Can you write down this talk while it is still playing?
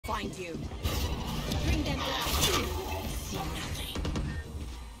find you. Bring them down. See nothing.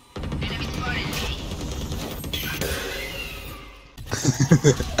 Enemy spotted.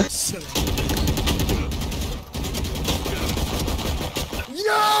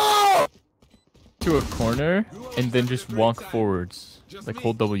 Yo! To a corner and then just walk forwards. Like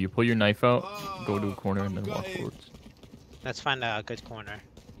hold W, pull your knife out, go to a corner and then walk forwards. Let's find a good corner.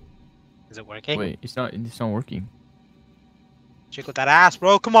 Is it working? Wait, it's not working. Jiggle that ass,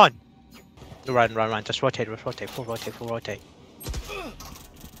 bro. Come on. Run. Just rotate. Full rotate.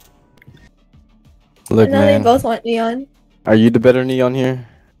 Look, I know man. they both want neon. Are you the better neon here?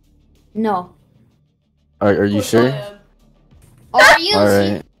 No. Are you sure? Are you? All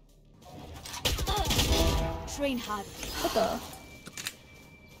right. Train hard. What the?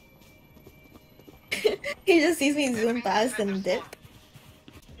 He just sees me zoom past and dip.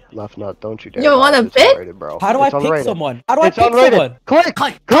 Left nut, don't you dare. You want a It's bit? unrated, bro. How do I It's pick unrated. someone? How do I It's pick unrated. someone? Click!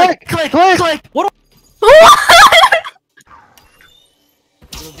 What?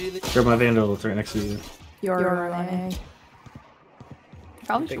 Grab my vandal, it's right next to you. You're running.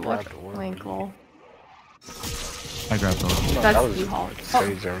 Probably They should grabbed watch the one. Winkle. I grabbed them. No, That's that was too hard.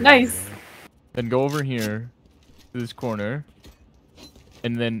 crazy. Nice. Then go over here to this corner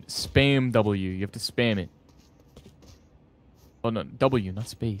and then spam W. You have to spam it. Oh no, W, not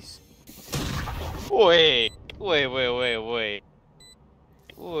space. Wait. Last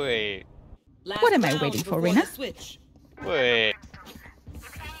What am I round waiting for, before Reyna? the switch. Wait.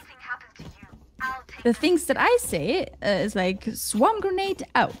 The things that I say is like swarm grenade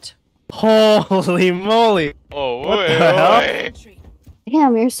out. Holy moly! Oh, What the hell? Entry.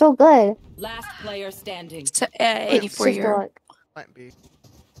 Damn, you're so good. Last player standing. 84 year. Might be.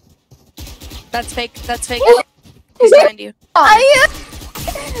 That's fake. That's fake. He's behind you.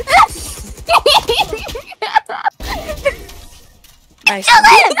 Nice.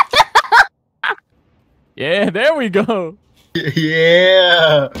 Yeah, there we go.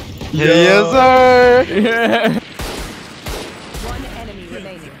 Yeah! Yes, sir! Yeah. One enemy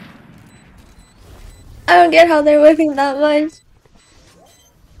remaining. I don't get how they're whipping that much.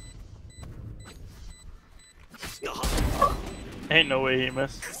 Ain't no way he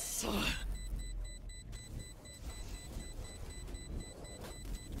missed.